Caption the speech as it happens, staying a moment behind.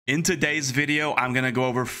In today's video, I'm going to go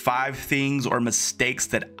over 5 things or mistakes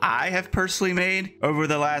that I have personally made over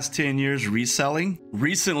the last 10 years reselling.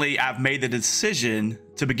 Recently, I've made the decision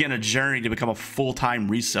to begin a journey to become a full-time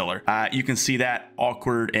reseller. You can see that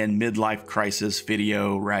awkward and midlife crisis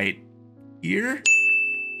video right here.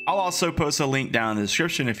 I'll also post a link down in the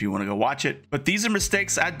description if you want to go watch it. But these are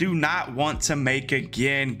mistakes I do not want to make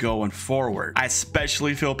again going forward. I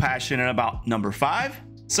especially feel passionate about number 5.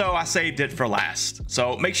 So I saved it for last.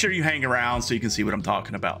 So make sure you hang around so you can see what I'm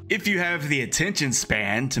talking about. If you have the attention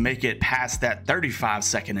span to make it past that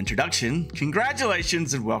 35-second introduction,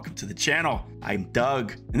 congratulations and welcome to the channel. I'm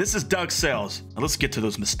Doug, and this is Doug Sells. Now let's get to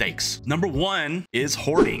those mistakes. Number 1 is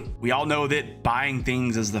hoarding. We all know that buying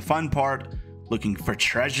things is the fun part, looking for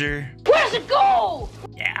treasure. Where's it go?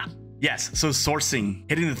 Yeah. Yes, so sourcing,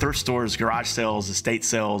 hitting the thrift stores, garage sales, estate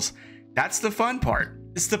sales, that's the fun part.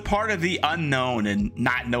 It's the part of the unknown and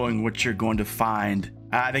not knowing what you're going to find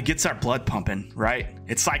that gets our blood pumping, right?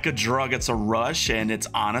 It's like a drug, it's a rush, and it's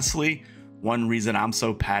honestly one reason I'm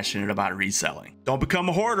so passionate about reselling. Don't become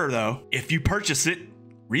a hoarder though. If you purchase it,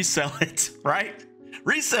 resell it, right?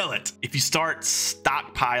 Resell it. If you start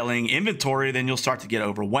stockpiling inventory, then you'll start to get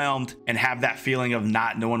overwhelmed and have that feeling of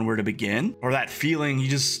not knowing where to begin, or that feeling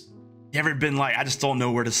you ever been like, I just don't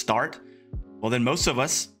know where to start. Well, then most of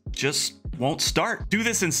us just won't start. Do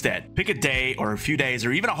this instead. Pick a day or a few days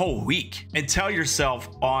or even a whole week and tell yourself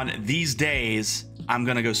on these days, I'm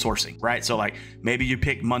going to go sourcing, right? So like maybe you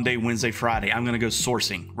pick Monday, Wednesday, Friday, I'm going to go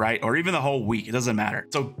sourcing, right? Or even the whole week, it doesn't matter.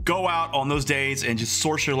 So go out on those days and just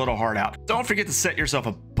source your little heart out. Don't forget to set yourself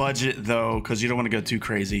a budget though, because you don't want to go too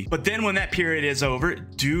crazy. But then when that period is over,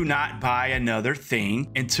 do not buy another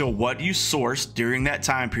thing until what you sourced during that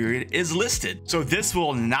time period is listed. So this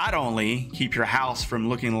will not only keep your house from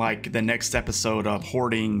looking like the next episode of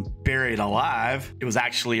Hoarding Buried Alive, it was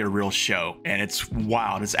actually a real show and it's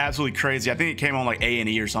wild. It's absolutely crazy. I think it came on like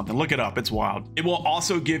A&E or something. Look it up. It's wild. It will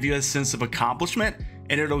also give you a sense of accomplishment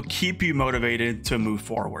and it'll keep you motivated to move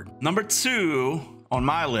forward. Number 2 on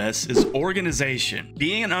my list is organization.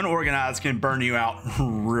 Being unorganized can burn you out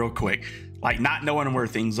real quick. Like not knowing where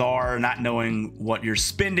things are, not knowing what you're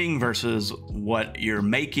spending versus what you're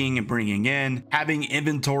making and bringing in, having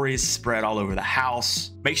inventories spread all over the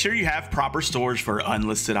house. Make sure you have proper storage for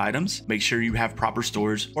unlisted items. Make sure you have proper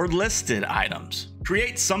storage for listed items.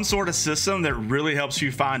 Create some sort of system that really helps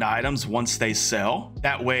you find items once they sell.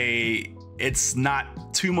 That way, it's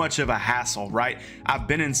not too much of a hassle, right? I've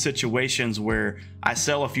been in situations where I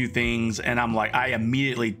sell a few things and I'm like, I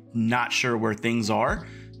immediately not sure where things are.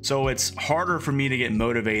 So it's harder for me to get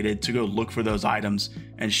motivated to go look for those items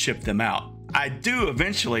and ship them out. I do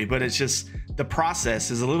eventually, but it's just the process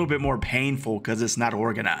is a little bit more painful because it's not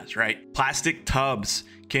organized, right? Plastic tubs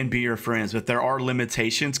can be your friends, but there are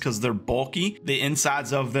limitations because they're bulky. The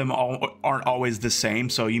insides of them aren't always the same.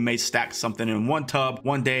 So you may stack something in one tub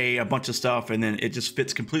one day, a bunch of stuff, and then it just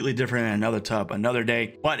fits completely different in another tub another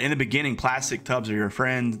day. But in the beginning, plastic tubs are your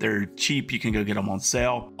friend. They're cheap. You can go get them on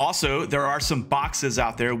sale. Also, there are some boxes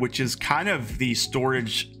out there, which is kind of the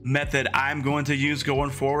storage method I'm going to use going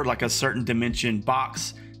forward, like a certain dimension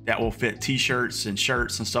box that will fit t-shirts and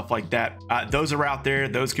shirts and stuff like that. Those are out there.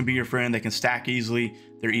 Those can be your friend. They can stack easily.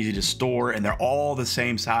 They're easy to store and they're all the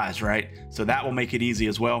same size, right? So that will make it easy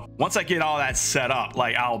as well. Once I get all that set up,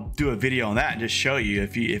 like I'll do a video on that and just show you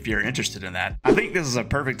if you're interested in that. I think this is a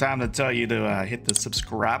perfect time to tell you to hit the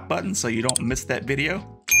subscribe button so you don't miss that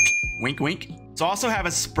video. Wink, wink. So I also have a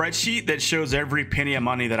spreadsheet that shows every penny of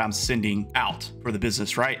money that I'm sending out for the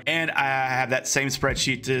business, right? And I have that same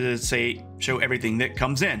spreadsheet to show everything that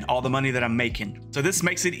comes in, all the money that I'm making. So this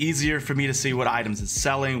makes it easier for me to see what items is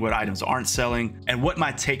selling, what items aren't selling, and what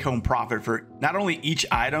my take-home profit for not only each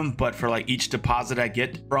item, but for like each deposit I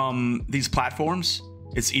get from these platforms.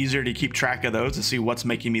 It's easier to keep track of those to see what's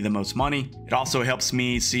making me the most money. It also helps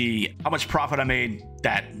me see how much profit I made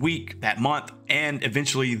that week, that month, and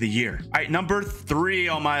eventually the year. All right, number 3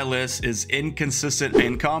 on my list is inconsistent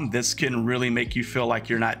income. This can really make you feel like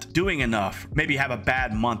you're not doing enough. Maybe you have a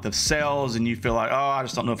bad month of sales and you feel like, oh, I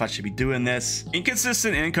just don't know if I should be doing this.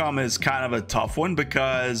 Inconsistent income is kind of a tough one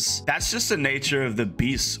because that's just the nature of the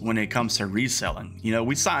beast when it comes to reselling. You know,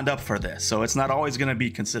 we signed up for this, so it's not always gonna be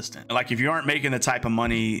consistent. Like if you aren't making the type of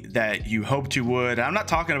money that you hoped you would, I'm not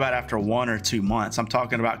talking about after 1 or 2 months. I'm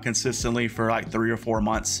talking about consistently for like 3 or 4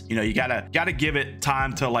 months. You know, you gotta give it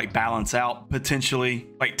time to like balance out potentially.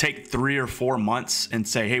 Like take 3 or 4 months and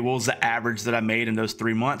say, hey, what was the average that I made in those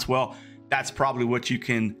 3 months? Well, that's probably what you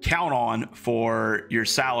can count on for your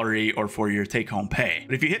salary or for your take-home pay.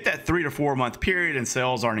 But if you hit that 3 to 4 month period and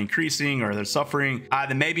sales aren't increasing or they're suffering,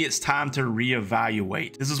 then maybe it's time to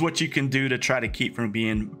reevaluate. This is what you can do to try to keep from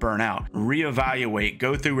being burnt out. Reevaluate,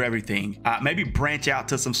 go through everything. Maybe branch out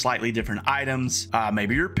to some slightly different items.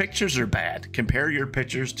 Maybe your pictures are bad. Compare your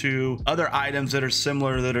pictures to other items that are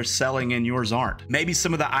similar that are selling and yours aren't. Maybe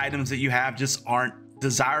some of the items that you have just aren't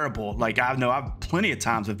desirable. Like I know I've plenty of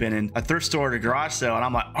times I've been in a thrift store or a garage sale and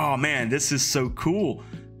I'm like, oh man, this is so cool,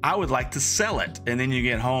 I would like to sell it. And then you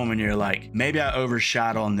get home and you're like, maybe I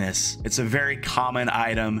overshot on this. It's a very common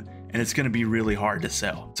item and it's going to be really hard to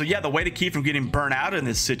sell. So yeah, the way to keep from getting burnt out in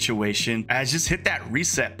this situation is just hit that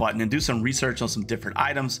reset button and do some research on some different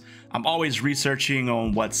items. I'm always researching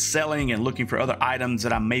on what's selling and looking for other items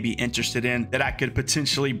that I'm maybe interested in that I could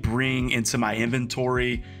potentially bring into my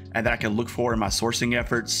inventory and that I can look for in my sourcing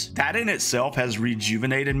efforts. That in itself has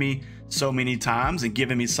rejuvenated me so many times and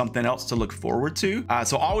given me something else to look forward to.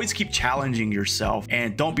 So always keep challenging yourself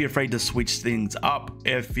and don't be afraid to switch things up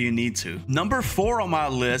if you need to. Number 4 on my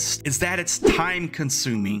list is that it's time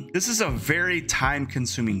consuming. This is a very time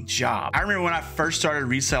consuming job. I remember when I first started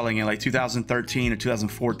reselling in like 2013 or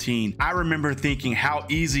 2014, I remember thinking how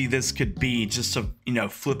easy this could be just to,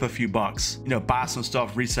 flip a few bucks, buy some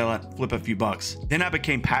stuff, resell it, flip a few bucks. Then I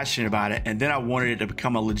became passionate about it and then I wanted it to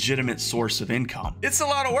become a legitimate source of income. It's a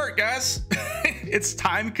lot of work, guys. It's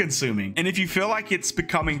time consuming. And if you feel like it's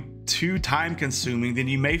becoming too time consuming, then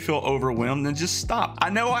you may feel overwhelmed and just stop. I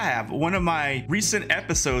know I have. One of my recent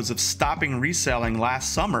episodes of stopping reselling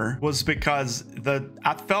last summer was because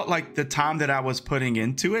I felt like the time that I was putting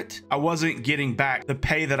into it, I wasn't getting back the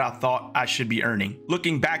pay that I thought I should be earning.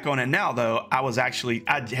 Looking back on it now though, I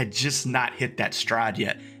had just not hit that stride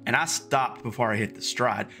yet. And I stopped before I hit the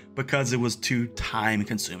stride because it was too time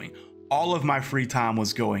consuming. All of my free time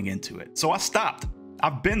was going into it. So I stopped.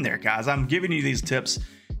 I've been there, guys. I'm giving you these tips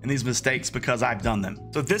and these mistakes because I've done them.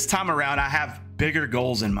 So this time around, I have bigger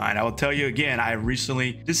goals in mind. I will tell you again, I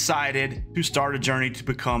recently decided to start a journey to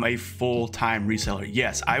become a full-time reseller.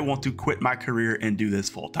 Yes, I want to quit my career and do this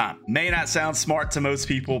full-time. May not sound smart to most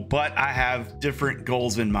people, but I have different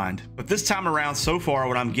goals in mind. But this time around, so far,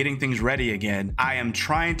 when I'm getting things ready again, I am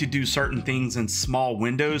trying to do certain things in small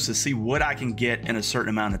windows to see what I can get in a certain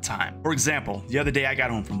amount of time. For example, the other day I got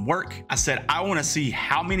home from work. I said, I want to see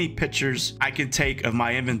how many pictures I can take of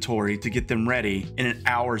my inventory to get them ready in an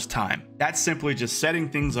hour's time. That's simply just setting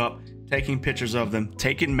things up, taking pictures of them,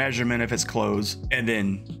 taking measurement if it's closed, and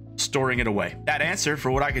then storing it away. That answer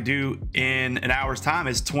for what I could do in an hour's time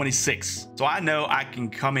is 26. So I know I can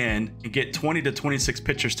come in and get 20 to 26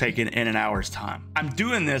 pictures taken in an hour's time. I'm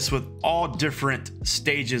doing this with all different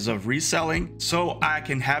stages of reselling so I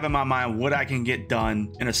can have in my mind what I can get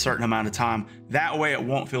done in a certain amount of time. That way it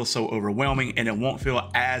won't feel so overwhelming and it won't feel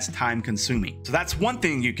as time consuming. So that's one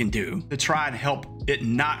thing you can do to try and help it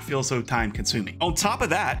not feel so time consuming. On top of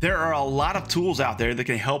that, there are a lot of tools out there that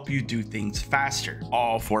can help you do things faster,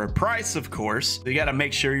 all for a price, of course. You got to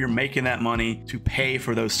make sure you're making that money to pay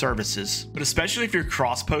for those services. But especially if you're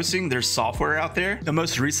cross-posting, there's software out there. The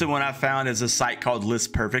most recent one I found is a site called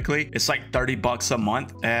List Perfectly. It's like $30 a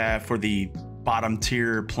month for the bottom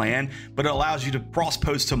tier plan, but it allows you to cross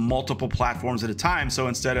post to multiple platforms at a time. So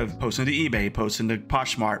instead of posting to eBay, posting to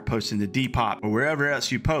Poshmark, posting to Depop, or wherever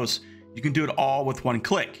else you post, you can do it all with one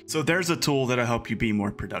click. So there's a tool that'll help you be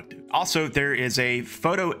more productive. Also, there is a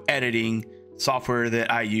photo editing software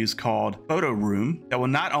that I use called Photo Room that will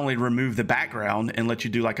not only remove the background and let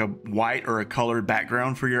you do like a white or a colored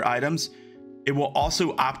background for your items, it will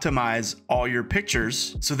also optimize all your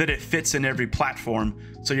pictures so that it fits in every platform.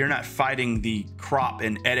 So you're not fighting the crop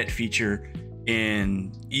and edit feature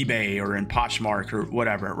in eBay or in Poshmark or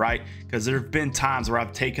whatever, right? Because there have been times where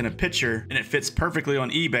I've taken a picture and it fits perfectly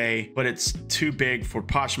on eBay, but it's too big for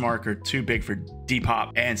Poshmark or too big for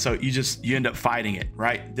Depop. And so you end up fighting it,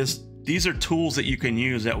 right? These are tools that you can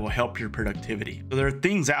use that will help your productivity. So there are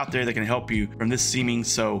things out there that can help you from this seeming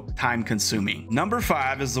so time consuming. Number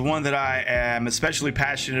 5 is the one that I am especially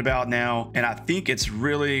passionate about now. And I think it's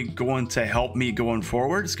really going to help me going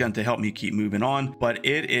forward. It's going to help me keep moving on, but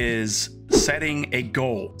it is setting a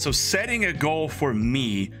goal. So setting a goal for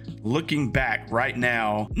me, looking back right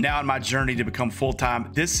now in my journey to become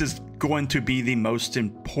full-time, this is going to be the most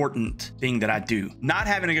important thing that I do. Not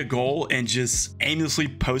having a goal and just aimlessly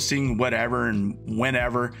posting whatever and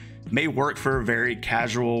whenever may work for a very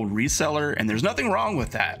casual reseller, and there's nothing wrong with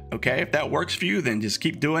that, okay? If that works for you, then just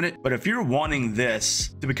keep doing it. But if you're wanting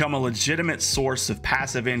this to become a legitimate source of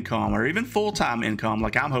passive income or even full-time income,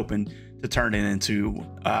 like I'm hoping to turn it into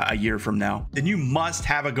a year from now, then you must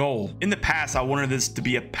have a goal. In the past, I wanted this to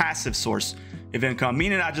be a passive source of income,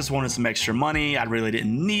 meaning I just wanted some extra money. I really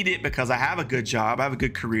didn't need it because I have a good job, I have a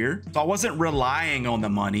good career. So I wasn't relying on the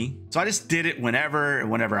money. So I just did it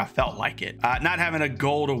whenever I felt like it. Not having a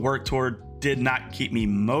goal to work toward did not keep me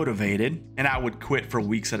motivated, and I would quit for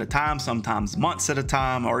weeks at a time, sometimes months at a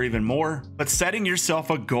time, or even more. But setting yourself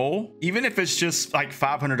a goal, even if it's just like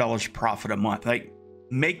 $500 profit a month, like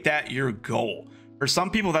make that your goal. For some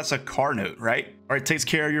people, that's a car note, right? Or it takes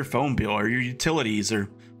care of your phone bill or your utilities or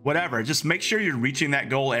whatever. Just make sure you're reaching that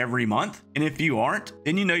goal every month. And if you aren't,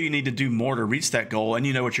 then you know you need to do more to reach that goal, and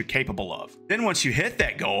you know what you're capable of. Then once you hit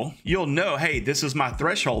that goal, you'll know, hey, this is my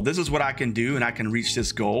threshold. This is what I can do, and I can reach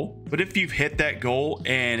this goal. But if you've hit that goal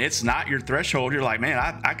and it's not your threshold, you're like, man,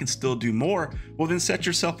 I can still do more. Well, then set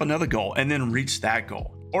yourself another goal and then reach that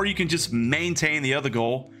goal. Or you can just maintain the other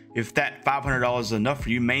goal. If that $500 is enough for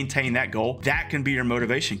you, maintain that goal. That can be your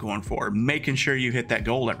motivation going forward, making sure you hit that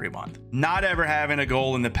goal every month. Not ever having a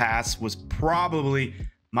goal in the past was probably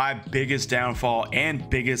my biggest downfall and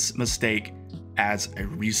biggest mistake as a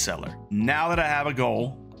reseller. Now that I have a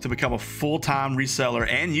goal to become a full-time reseller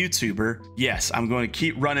and YouTuber, yes, I'm going to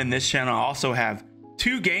keep running this channel. I also have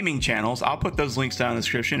 2 gaming channels. I'll put those links down in the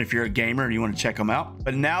description if you're a gamer and you want to check them out.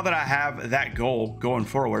 But now that I have that goal going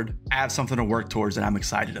forward, I have something to work towards, and I'm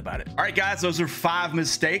excited about it. All right, guys, those are 5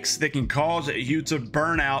 mistakes that can cause you to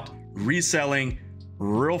burn out reselling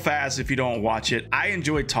real fast if you don't watch it. I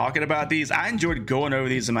enjoyed talking about these. I enjoyed going over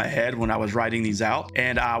these in my head when I was writing these out,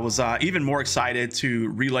 and I was even more excited to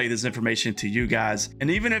relay this information to you guys. And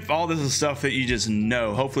even if all this is stuff that you just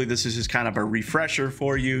know, hopefully this is just kind of a refresher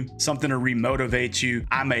for you, something to remotivate you.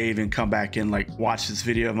 I may even come back and like watch this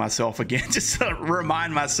video of myself again just to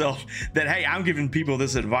remind myself that, hey, I'm giving people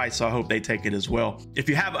this advice, so I hope they take it as well. If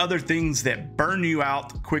you have other things that burn you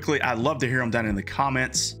out quickly, I'd love to hear them down in the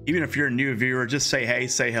comments. Even if you're a new viewer, just say hey,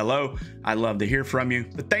 say hello. I'd love to hear from you.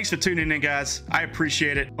 But thanks for tuning in, guys. I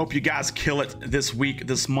appreciate it. Hope you guys kill it this week,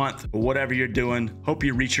 this month, whatever you're doing. Hope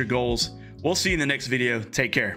you reach your goals. We'll see you in the next video. Take care.